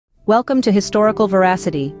Welcome to Historical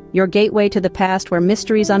Veracity, your gateway to the past where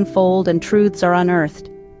mysteries unfold and truths are unearthed.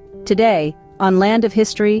 Today, on Land of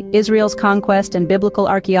History, Israel's Conquest and Biblical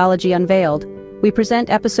Archaeology Unveiled, we present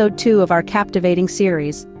Episode 2 of our captivating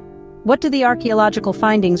series. What do the archaeological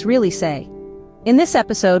findings really say? In this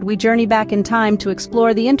episode, we journey back in time to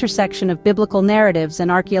explore the intersection of biblical narratives and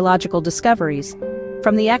archaeological discoveries.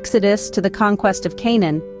 From the Exodus to the conquest of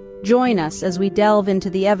Canaan, join us as we delve into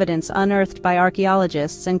the evidence unearthed by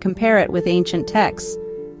archaeologists and compare it with ancient texts.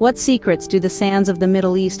 What secrets do the sands of the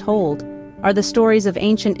Middle East hold? Are the stories of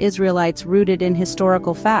ancient Israelites rooted in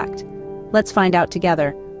historical fact? Let's find out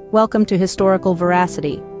together. Welcome to Historical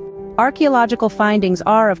Veracity. Archaeological findings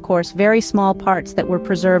are, of course, very small parts that were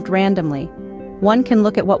preserved randomly. One can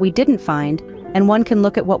look at what we didn't find, and one can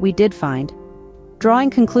look at what we did find.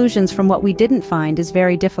 Drawing conclusions from what we didn't find is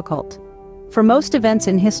very difficult. For most events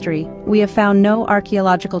in history, we have found no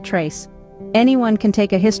archaeological trace. Anyone can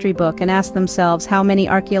take a history book and ask themselves how many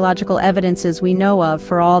archaeological evidences we know of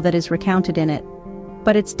for all that is recounted in it.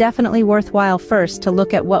 But it's definitely worthwhile first to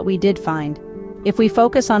look at what we did find. If we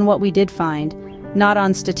focus on what we did find, not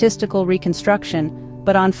on statistical reconstruction,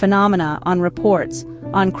 but on phenomena, on reports,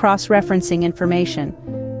 on cross-referencing information,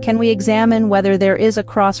 can we examine whether there is a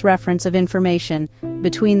cross-reference of information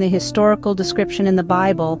between the historical description in the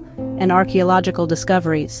Bible and archaeological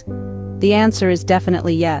discoveries? The answer is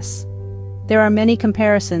definitely yes. There are many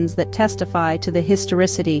comparisons that testify to the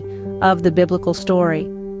historicity of the biblical story,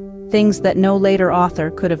 things that no later author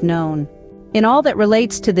could have known. In all that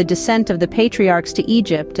relates to the descent of the patriarchs to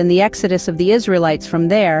Egypt and the exodus of the Israelites from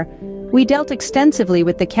there, we dealt extensively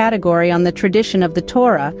with the category on the tradition of the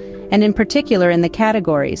Torah, and in particular in the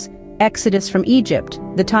categories, Exodus from Egypt,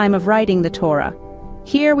 the time of writing the Torah.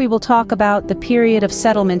 Here we will talk about the period of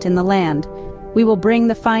settlement in the land. We will bring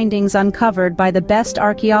the findings uncovered by the best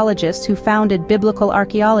archaeologists who founded biblical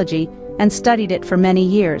archaeology and studied it for many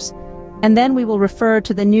years. And then we will refer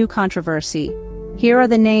to the new controversy. Here are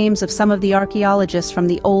the names of some of the archaeologists from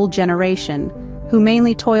the old generation, who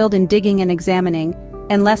mainly toiled in digging and examining,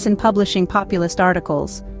 and less in publishing populist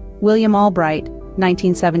articles. William Albright,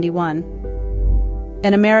 1971.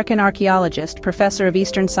 An American archaeologist, professor of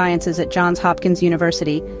Eastern Sciences at Johns Hopkins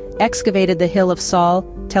University, excavated the Hill of Saul,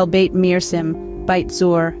 Tel Beit Mirsim, Beit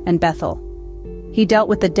Zur, and Bethel. He dealt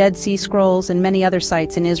with the Dead Sea Scrolls and many other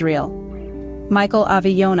sites in Israel. Michael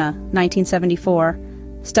Aviona, 1974,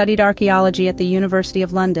 studied archaeology at the University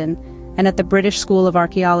of London and at the British School of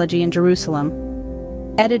Archaeology in Jerusalem.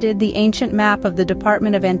 Edited the ancient map of the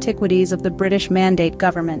Department of Antiquities of the British Mandate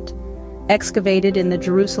government. Excavated in the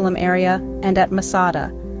Jerusalem area and at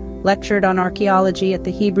Masada. Lectured on archaeology at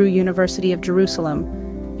the Hebrew University of Jerusalem.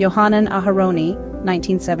 Yohanan Aharoni,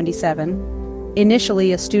 1977.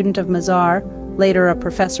 Initially a student of Mazar, later a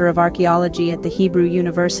professor of archaeology at the Hebrew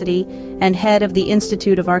University and head of the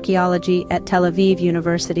Institute of Archaeology at Tel Aviv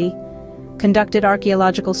University. Conducted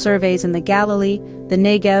archaeological surveys in the Galilee, the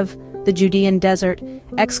Negev, the Judean desert,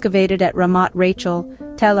 excavated at Ramat Rachel,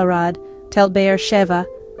 Tel Arad, Tel Be'er Sheva,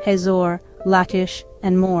 Hazor, Lachish,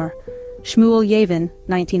 and more. Shmuel Yevin,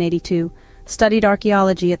 1982, studied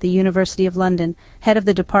archaeology at the University of London, head of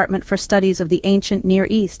the Department for Studies of the Ancient Near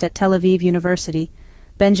East at Tel Aviv University.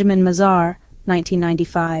 Benjamin Mazar,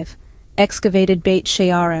 1995, excavated Beit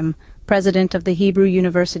Shearim, president of the Hebrew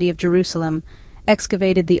University of Jerusalem,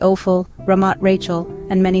 excavated the Ophel, Ramat Rachel,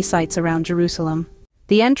 and many sites around Jerusalem.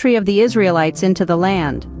 The entry of the Israelites into the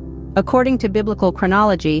land. According to biblical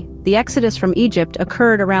chronology, the exodus from Egypt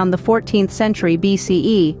occurred around the 14th century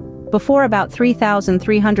BCE, before about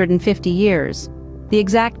 3,350 years. The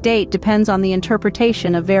exact date depends on the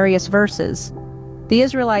interpretation of various verses. The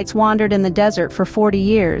Israelites wandered in the desert for 40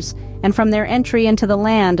 years, and from their entry into the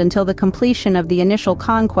land until the completion of the initial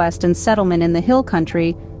conquest and settlement in the hill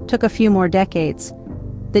country took a few more decades.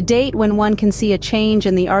 The date when one can see a change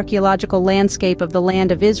in the archaeological landscape of the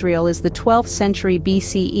land of Israel is the 12th century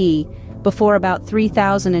BCE, before about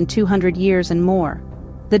 3,200 years and more.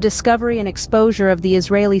 The discovery and exposure of the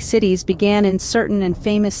Israeli cities began in certain and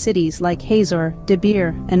famous cities like Hazor,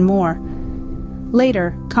 Debir, and more.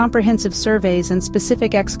 Later, comprehensive surveys and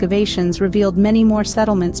specific excavations revealed many more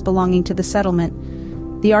settlements belonging to the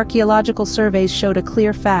settlement. The archaeological surveys showed a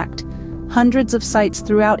clear fact. Hundreds of sites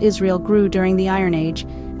throughout Israel grew during the Iron Age,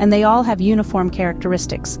 and they all have uniform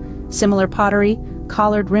characteristics: similar pottery,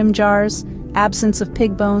 collared rim jars, absence of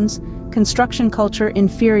pig bones, construction culture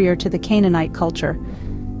inferior to the Canaanite culture.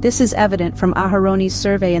 This is evident from Aharoni's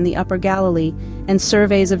survey in the Upper Galilee and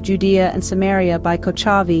surveys of Judea and Samaria by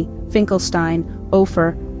Kochavi, Finkelstein,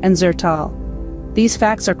 Ofer, and Zertal. These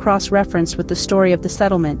facts are cross-referenced with the story of the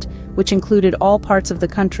settlement, which included all parts of the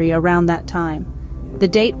country around that time. The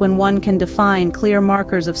date when one can define clear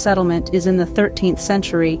markers of settlement is in the 13th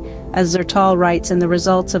century, as Zertal writes in the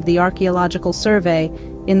results of the Archaeological Survey,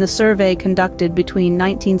 in the survey conducted between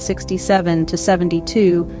 1967 to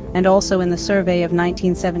 72, and also in the survey of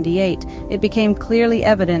 1978, it became clearly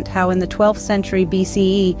evident how in the 12th century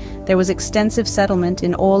BCE there was extensive settlement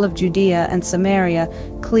in all of Judea and Samaria,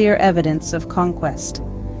 clear evidence of conquest.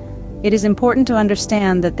 It is important to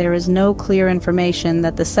understand that there is no clear information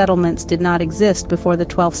that the settlements did not exist before the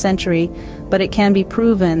 12th century, but it can be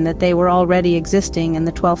proven that they were already existing in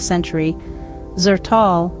the 12th century.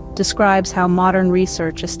 Zertal describes how modern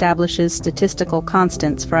research establishes statistical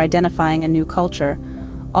constants for identifying a new culture.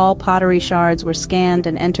 All pottery shards were scanned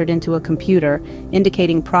and entered into a computer,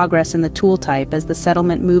 indicating progress in the tool type as the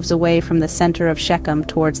settlement moves away from the center of Shechem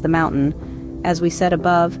towards the mountain. As we said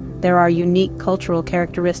above, there are unique cultural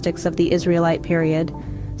characteristics of the Israelite period: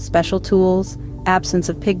 special tools, absence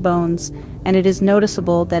of pig bones, and it is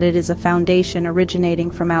noticeable that it is a foundation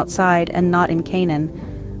originating from outside and not in Canaan.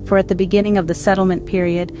 For at the beginning of the settlement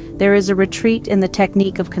period, there is a retreat in the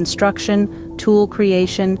technique of construction, tool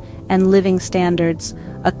creation, and living standards,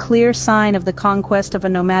 a clear sign of the conquest of a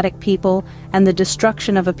nomadic people and the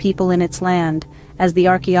destruction of a people in its land, as the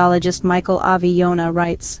archaeologist Michael Avi Yonah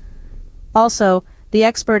writes. Also, the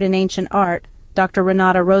expert in ancient art, Dr.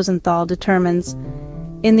 Renata Rosenthal, determines,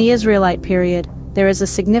 in the Israelite period, there is a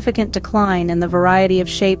significant decline in the variety of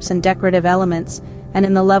shapes and decorative elements, and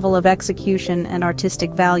in the level of execution and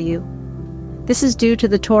artistic value. This is due to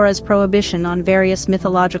the Torah's prohibition on various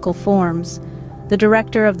mythological forms. The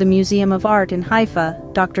director of the Museum of Art in Haifa,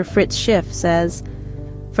 Dr. Fritz Schiff, says,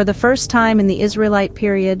 "For the first time in the Israelite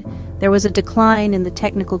period, there was a decline in the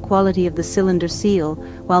technical quality of the cylinder seal,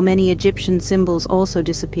 while many Egyptian symbols also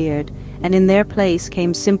disappeared, and in their place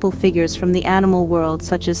came simple figures from the animal world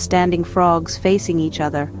such as standing frogs facing each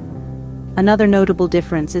other." Another notable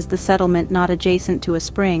difference is the settlement not adjacent to a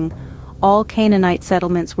spring. All Canaanite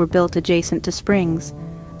settlements were built adjacent to springs.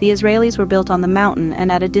 The Israelis were built on the mountain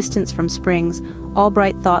and at a distance from springs.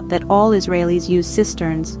 Albright thought that all Israelis used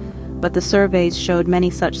cisterns, but the surveys showed many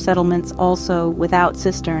such settlements also without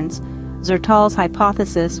cisterns. Zertal's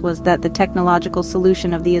hypothesis was that the technological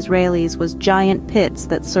solution of the Israelis was giant pits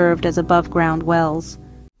that served as above-ground wells.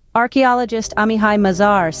 Archaeologist Amihai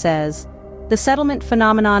Mazar says, "The settlement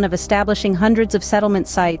phenomenon of establishing hundreds of settlement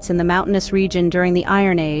sites in the mountainous region during the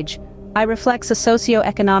Iron Age reflects a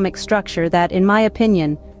socio-economic structure that, in my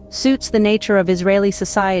opinion, suits the nature of Israeli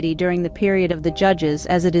society during the period of the Judges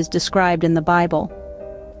as it is described in the Bible.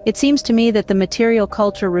 It seems to me that the material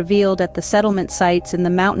culture revealed at the settlement sites in the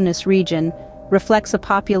mountainous region reflects a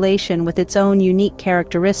population with its own unique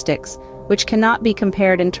characteristics, which cannot be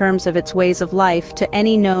compared in terms of its ways of life to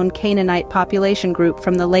any known Canaanite population group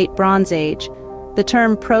from the Late Bronze Age. The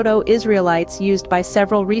term Proto-Israelites used by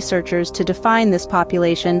several researchers to define this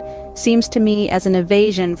population seems to me as an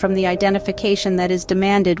evasion from the identification that is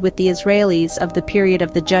demanded with the Israelis of the period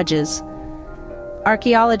of the Judges.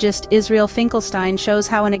 Archaeologist Israel Finkelstein shows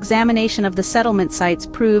how an examination of the settlement sites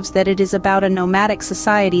proves that it is about a nomadic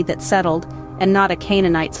society that settled, and not a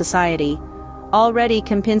Canaanite society. Already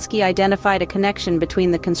Kempinski identified a connection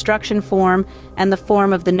between the construction form and the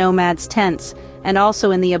form of the nomads' tents, and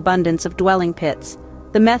also in the abundance of dwelling pits.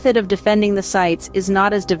 The method of defending the sites is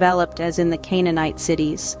not as developed as in the Canaanite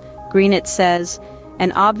cities. Greenitz says,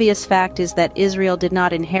 "An obvious fact is that Israel did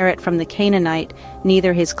not inherit from the Canaanite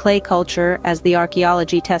neither his clay culture, as the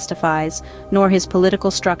archaeology testifies, nor his political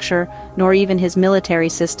structure, nor even his military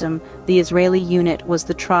system. The Israeli unit was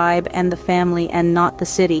the tribe and the family and not the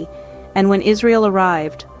city. And when Israel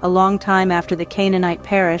arrived, a long time after the Canaanite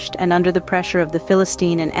perished and under the pressure of the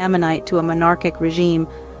Philistine and Ammonite to a monarchic regime,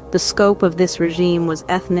 the scope of this regime was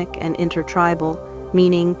ethnic and intertribal,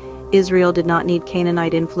 meaning Israel did not need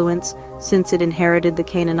Canaanite influence, since it inherited the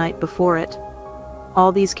Canaanite before it.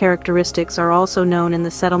 All these characteristics are also known in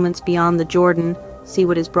the settlements beyond the Jordan, see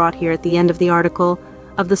what is brought here at the end of the article,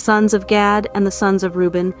 of the sons of Gad and the sons of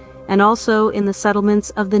Reuben, and also in the settlements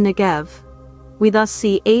of the Negev. We thus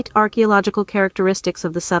see 8 archaeological characteristics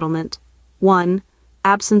of the settlement. 1.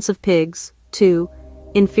 Absence of pigs. 2.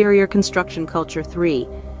 Inferior construction culture. 3.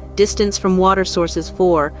 Distance from water sources.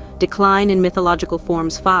 4. Decline in mythological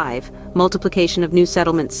forms. 5. Multiplication of new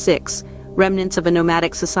settlements. 6. Remnants of a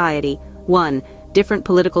nomadic society. 1. Different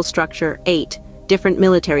political structure. 8. Different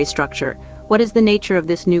military structure. What is the nature of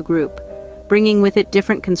this new group? Bringing with it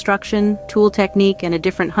different construction, tool technique, and a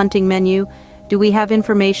different hunting menu. Do we have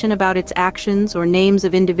information about its actions or names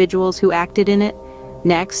of individuals who acted in it?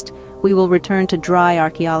 Next, we will return to dry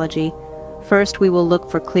archaeology. First, we will look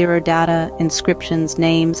for clearer data, inscriptions,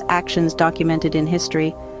 names, actions documented in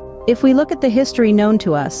history. If we look at the history known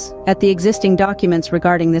to us, at the existing documents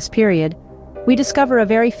regarding this period, we discover a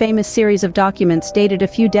very famous series of documents dated a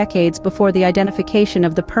few decades before the identification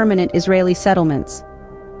of the permanent Israeli settlements.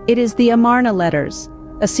 It is the Amarna Letters,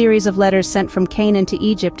 a series of letters sent from Canaan to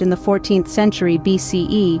Egypt in the 14th century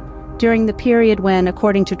BCE, during the period when,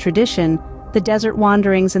 according to tradition, the desert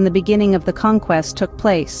wanderings and the beginning of the conquest took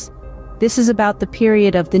place. This is about the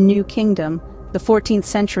period of the New Kingdom. The 14th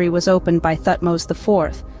century was opened by Thutmose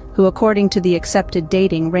IV, who, according to the accepted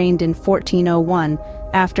dating, reigned in 1401.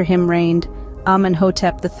 After him reigned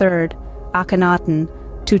Amenhotep III, Akhenaten,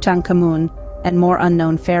 Tutankhamun, and more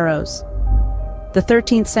unknown pharaohs. The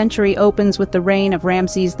 13th century opens with the reign of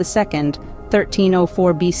Ramses II,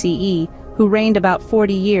 1304 BCE, who reigned about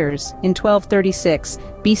 40 years. In 1236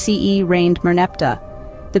 BCE reigned Merneptah.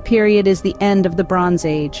 The period is the end of the Bronze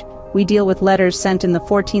Age. We deal with letters sent in the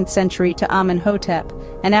 14th century to Amenhotep,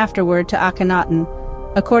 and afterward to Akhenaten.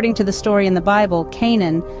 According to the story in the Bible,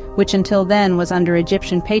 Canaan, which until then was under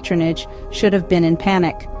Egyptian patronage, should have been in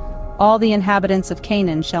panic. All the inhabitants of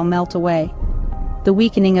Canaan shall melt away. The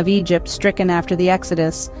weakening of Egypt, stricken after the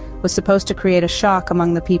Exodus, was supposed to create a shock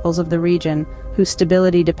among the peoples of the region, whose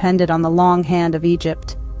stability depended on the long hand of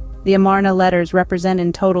Egypt. The Amarna Letters represent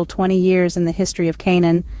in total 20 years in the history of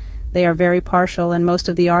Canaan. They are very partial, and most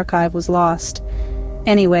of the archive was lost.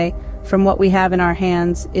 Anyway, from what we have in our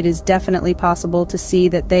hands, it is definitely possible to see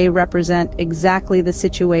that they represent exactly the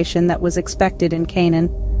situation that was expected in Canaan.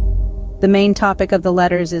 The main topic of the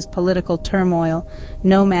letters is political turmoil,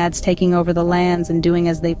 nomads taking over the lands and doing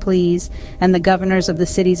as they please, and the governors of the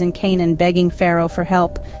cities in Canaan begging Pharaoh for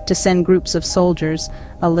help to send groups of soldiers,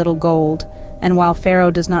 a little gold. And while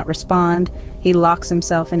Pharaoh does not respond, he locks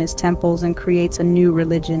himself in his temples and creates a new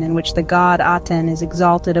religion in which the god Aten is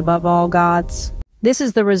exalted above all gods. This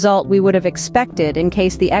is the result we would have expected in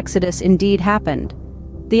case the Exodus indeed happened.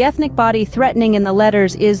 The ethnic body threatening in the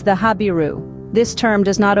letters is the Habiru. This term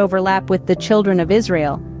does not overlap with the children of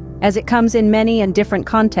Israel, as it comes in many and different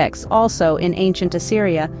contexts also in ancient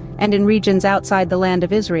Assyria and in regions outside the land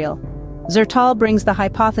of Israel. Zertal brings the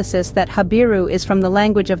hypothesis that Habiru is from the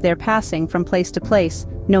language of their passing from place to place,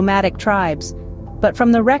 nomadic tribes. But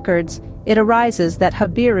from the records, it arises that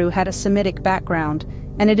Habiru had a Semitic background,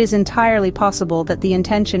 and it is entirely possible that the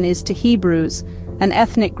intention is to Hebrews, an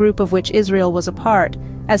ethnic group of which Israel was a part.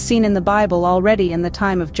 As seen in the Bible, already in the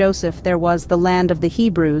time of Joseph there was the land of the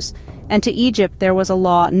Hebrews, and to Egypt there was a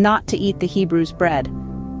law not to eat the Hebrews' bread.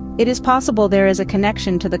 It is possible there is a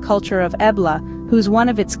connection to the culture of Ebla, whose one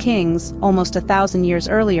of its kings, almost 1,000 years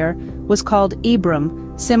earlier, was called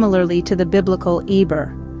Ibram, similarly to the biblical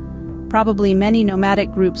Eber. Probably many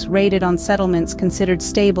nomadic groups raided on settlements considered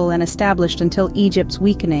stable and established until Egypt's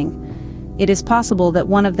weakening. It is possible that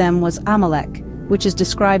one of them was Amalek, which is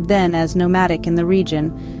described then as nomadic in the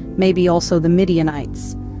region, maybe also the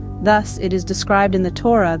Midianites. Thus, it is described in the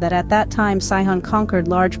Torah that at that time Sihon conquered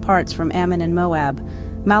large parts from Ammon and Moab.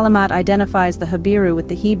 Malamat identifies the Habiru with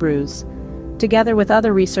the Hebrews. Together with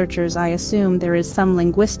other researchers, I assume there is some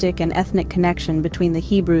linguistic and ethnic connection between the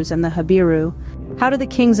Hebrews and the Habiru. How do the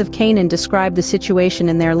kings of Canaan describe the situation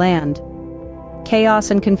in their land?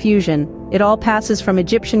 Chaos and confusion. It all passes from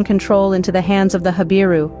Egyptian control into the hands of the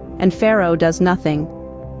Habiru, and Pharaoh does nothing.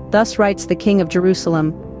 Thus writes the king of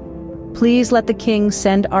Jerusalem, "Please let the king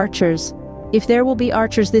send archers. If there will be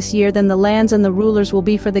archers this year, then the lands and the rulers will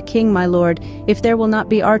be for the king, my lord. If there will not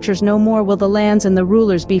be archers, no more will the lands and the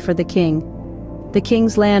rulers be for the king." The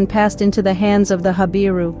king's land passed into the hands of the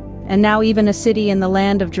Habiru, and now even a city in the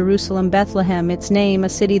land of Jerusalem, Bethlehem, its name, a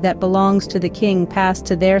city that belongs to the king, passed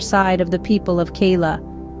to their side of the people of Keilah.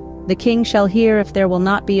 The king shall hear, if there will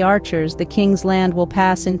not be archers, the king's land will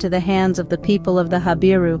pass into the hands of the people of the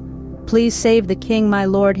Habiru. Please save the king, my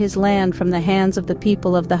lord, his land from the hands of the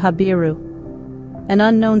people of the Habiru. An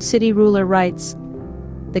unknown city ruler writes,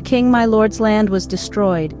 "The king, my lord's land was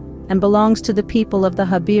destroyed, and belongs to the people of the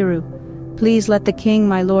Habiru. Please let the king,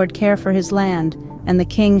 my lord, care for his land, and the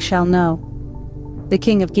king shall know." The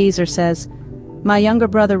king of Gezer says, "My younger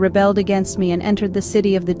brother rebelled against me and entered the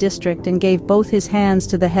city of the district and gave both his hands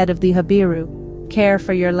to the head of the Habiru. Care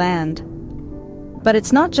for your land." But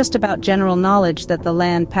it's not just about general knowledge that the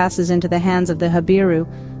land passes into the hands of the Habiru,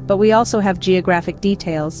 but we also have geographic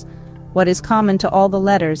details. What is common to all the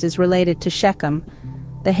letters is related to Shechem.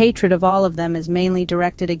 The hatred of all of them is mainly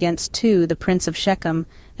directed against two, the prince of Shechem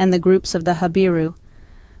and the groups of the Habiru.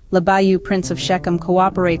 Labayu, prince of Shechem,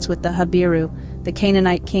 cooperates with the Habiru. The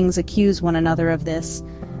Canaanite kings accuse one another of this.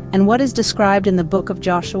 And what is described in the book of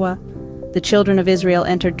Joshua? The children of Israel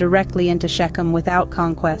entered directly into Shechem without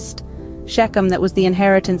conquest. Shechem, that was the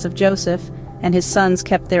inheritance of Joseph, and his sons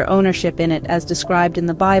kept their ownership in it as described in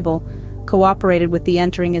the Bible, cooperated with the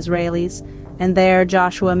entering Israelis, and there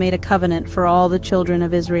Joshua made a covenant for all the children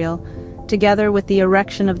of Israel, together with the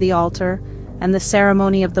erection of the altar, and the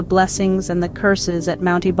ceremony of the blessings and the curses at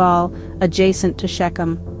Mount Ebal, adjacent to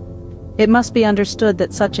Shechem. It must be understood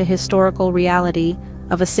that such a historical reality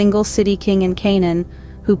of a single city king in Canaan,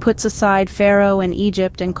 who puts aside Pharaoh and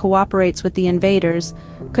Egypt and cooperates with the invaders,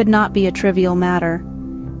 could not be a trivial matter.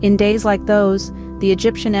 In days like those, the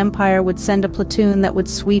Egyptian Empire would send a platoon that would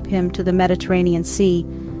sweep him to the Mediterranean Sea.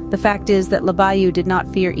 The fact is that Labayu did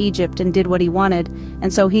not fear Egypt and did what he wanted,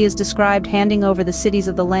 and so he is described handing over the cities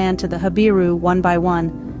of the land to the Habiru one by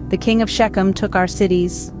one. The king of Shechem took our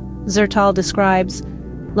cities. Zertal describes,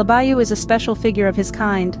 Labayu is a special figure of his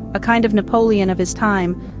kind, a kind of Napoleon of his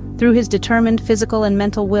time. Through his determined physical and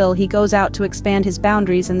mental will, he goes out to expand his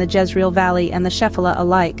boundaries in the Jezreel Valley and the Shephelah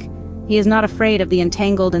alike. He is not afraid of the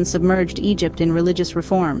entangled and submerged Egypt in religious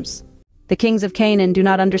reforms. The kings of Canaan do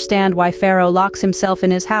not understand why Pharaoh locks himself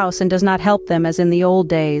in his house and does not help them as in the old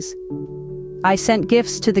days. I sent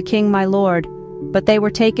gifts to the king my lord, but they were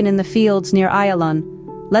taken in the fields near Ayalon.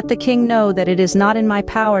 Let the king know that it is not in my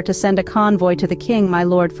power to send a convoy to the king my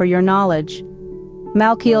lord for your knowledge.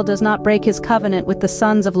 Malkiel does not break his covenant with the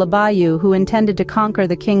sons of Labayu who intended to conquer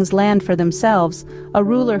the king's land for themselves. A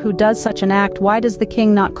ruler who does such an act, why does the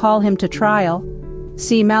king not call him to trial?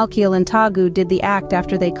 See, Malkiel and Tagu did the act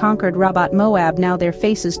after they conquered Rabat Moab, now their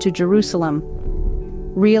faces to Jerusalem.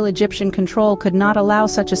 Real Egyptian control could not allow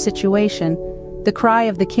such a situation. The cry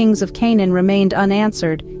of the kings of Canaan remained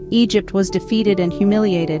unanswered. Egypt was defeated and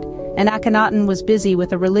humiliated, and Akhenaten was busy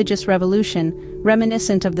with a religious revolution,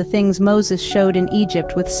 reminiscent of the things Moses showed in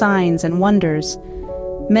Egypt with signs and wonders.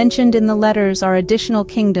 Mentioned in the letters are additional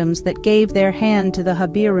kingdoms that gave their hand to the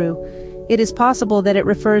Habiru. It is possible that it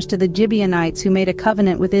refers to the Gibeonites who made a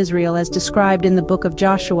covenant with Israel as described in the book of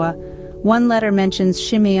Joshua. One letter mentions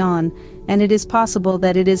Shimeon, and it is possible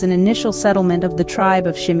that it is an initial settlement of the tribe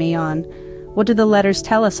of Shimeon. What do the letters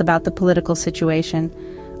tell us about the political situation?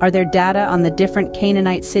 Are there data on the different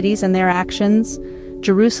Canaanite cities and their actions?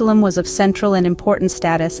 Jerusalem was of central and important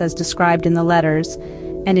status as described in the letters,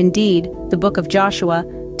 and indeed, the book of Joshua,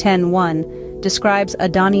 10:1, describes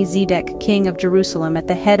Adoni-Zedek, king of Jerusalem, at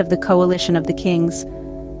the head of the coalition of the kings.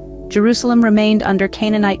 Jerusalem remained under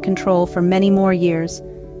Canaanite control for many more years.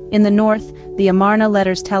 In the north, the Amarna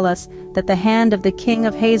Letters tell us that the hand of the king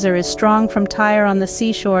of Hazor is strong from Tyre on the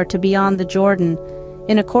seashore to beyond the Jordan,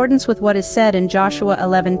 in accordance with what is said in Joshua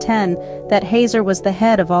 11:10, that Hazor was the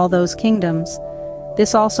head of all those kingdoms.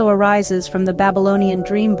 This also arises from the Babylonian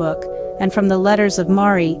dream book, and from the letters of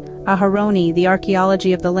Mari, Aharoni, the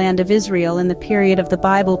archaeology of the land of Israel in the period of the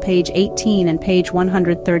Bible, page 18 and page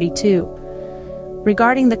 132.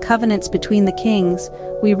 Regarding the covenants between the kings,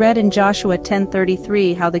 we read in Joshua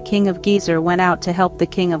 10:33 how the king of Gezer went out to help the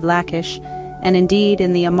king of Lachish, and indeed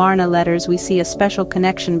in the Amarna Letters we see a special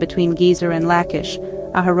connection between Gezer and Lachish.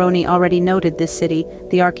 Aharoni already noted this city,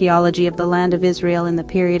 the archaeology of the land of Israel in the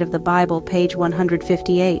period of the Bible, page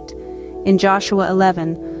 158. In Joshua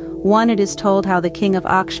 11:1 it is told how the king of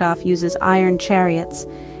Akshaph uses iron chariots,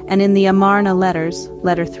 and in the Amarna Letters,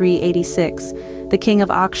 letter 386, the king of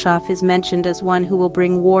Akshaph is mentioned as one who will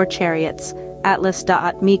bring war chariots, Atlas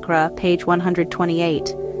Da'at Mikra, page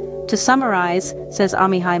 128. To summarize, says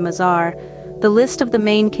Amihai Mazar, the list of the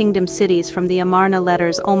main kingdom cities from the Amarna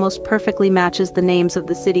Letters almost perfectly matches the names of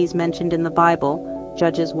the cities mentioned in the Bible,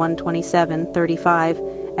 Judges 1:27-35,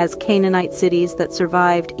 as Canaanite cities that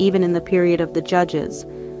survived even in the period of the Judges.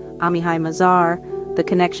 Amihai Mazar, the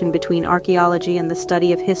connection between archaeology and the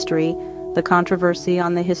study of history, the controversy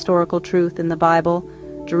on the historical truth in the Bible,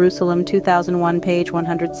 Jerusalem 2001, page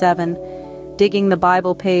 107, Digging the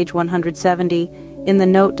Bible, page 170, in the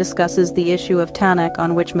note discusses the issue of Tanakh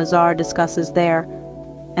on which Mazar discusses there.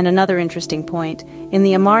 And another interesting point, in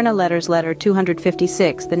the Amarna Letters letter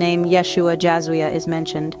 256, the name Yeshua Jazuia is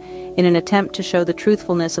mentioned. In an attempt to show the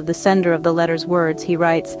truthfulness of the sender of the letter's words, he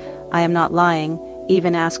writes, "I am not lying,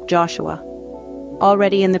 even ask Joshua."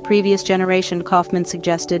 Already in the previous generation, Kaufman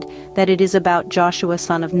suggested that it is about Joshua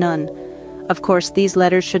son of Nun. Of course, these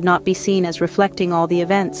letters should not be seen as reflecting all the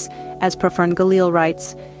events. As Profern Galil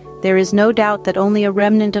writes, "There is no doubt that only a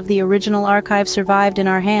remnant of the original archive survived in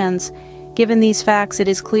our hands. Given these facts, it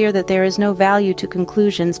is clear that there is no value to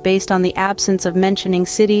conclusions based on the absence of mentioning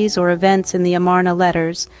cities or events in the Amarna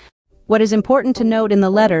Letters." What is important to note in the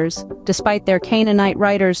letters, despite their Canaanite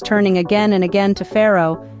writers turning again and again to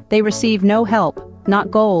Pharaoh, they receive no help,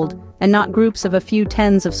 not gold, and not groups of a few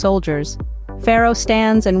tens of soldiers. Pharaoh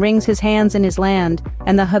stands and wrings his hands in his land,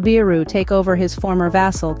 and the Habiru take over his former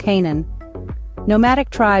vassal, Canaan. Nomadic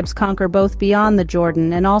tribes conquer both beyond the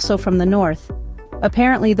Jordan and also from the north.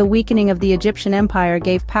 Apparently, the weakening of the Egyptian Empire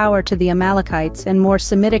gave power to the Amalekites and more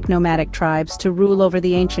Semitic nomadic tribes to rule over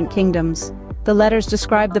the ancient kingdoms. The letters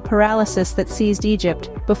describe the paralysis that seized Egypt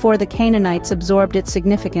before the Canaanites absorbed its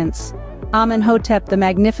significance. Amenhotep the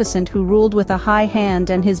Magnificent, who ruled with a high hand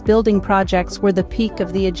and his building projects were the peak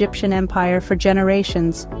of the Egyptian Empire for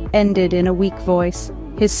generations, ended in a weak voice.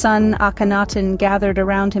 His son Akhenaten gathered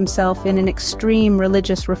around himself in an extreme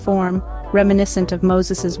religious reform, reminiscent of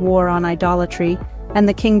Moses' war on idolatry, and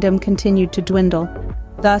the kingdom continued to dwindle.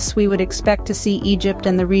 Thus we would expect to see Egypt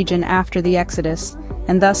and the region after the Exodus,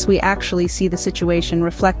 and thus we actually see the situation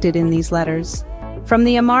reflected in these letters. From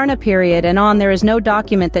the Amarna period and on, there is no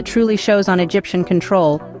document that truly shows on Egyptian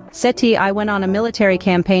control. Seti I went on a military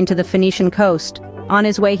campaign to the Phoenician coast. On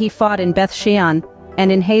his way he fought in Beth Shean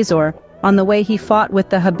and in Hazor. On the way he fought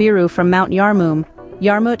with the Habiru from Mount Yarmum.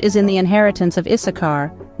 Yarmut is in the inheritance of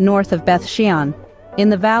Issachar, north of Beth Shean. In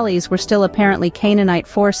the valleys were still apparently Canaanite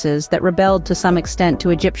forces that rebelled to some extent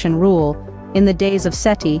to Egyptian rule, in the days of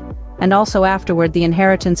Seti, and also afterward the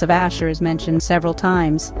inheritance of Asher is mentioned several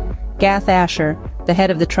times. Gath Asher, the head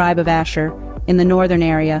of the tribe of Asher, in the northern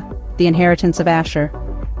area, the inheritance of Asher.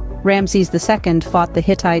 Ramses II fought the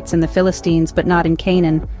Hittites and the Philistines but not in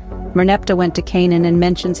Canaan. Merneptah went to Canaan and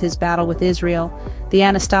mentions his battle with Israel. The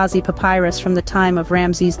Anastasi papyrus from the time of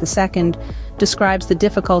Ramses II describes the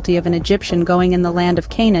difficulty of an Egyptian going in the land of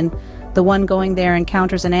Canaan. The one going there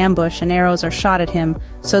encounters an ambush and arrows are shot at him,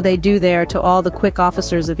 so they do there to all the quick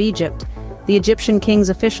officers of Egypt. The Egyptian king's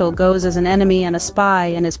official goes as an enemy and a spy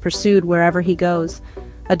and is pursued wherever he goes.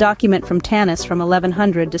 A document from Tanis from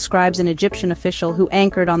 1100 describes an Egyptian official who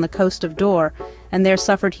anchored on the coast of Dor and there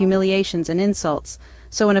suffered humiliations and insults,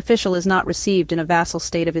 so an official is not received in a vassal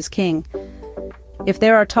state of his king. If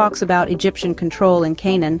there are talks about Egyptian control in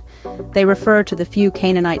Canaan, they refer to the few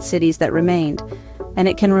Canaanite cities that remained, and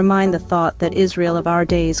it can remind the thought that Israel of our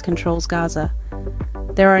days controls Gaza.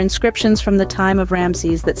 There are inscriptions from the time of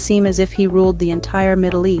Ramses that seem as if he ruled the entire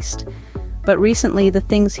Middle East, but recently the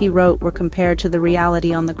things he wrote were compared to the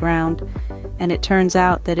reality on the ground, and it turns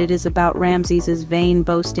out that it is about Ramses's vain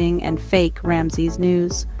boasting and fake Ramses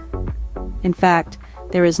news. In fact,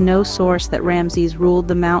 there is no source that Ramses ruled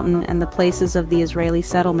the mountain and the places of the Israeli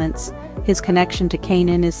settlements. His connection to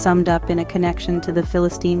Canaan is summed up in a connection to the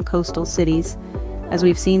Philistine coastal cities. As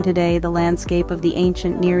we've seen today, the landscape of the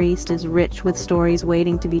ancient Near East is rich with stories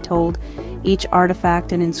waiting to be told, each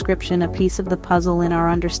artifact and inscription a piece of the puzzle in our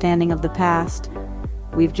understanding of the past.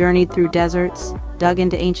 We've journeyed through deserts, dug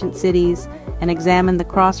into ancient cities, and examined the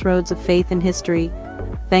crossroads of faith and history.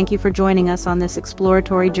 Thank you for joining us on this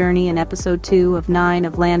exploratory journey in episode 2 of 9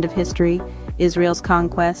 of Land of History, Israel's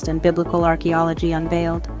Conquest and Biblical Archaeology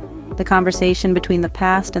Unveiled. The conversation between the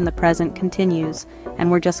past and the present continues, and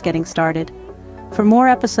we're just getting started. For more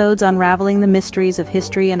episodes unraveling the mysteries of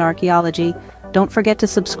history and archaeology, don't forget to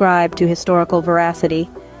subscribe to Historical Veracity.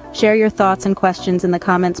 Share your thoughts and questions in the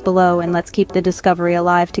comments below, and let's keep the discovery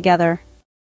alive together.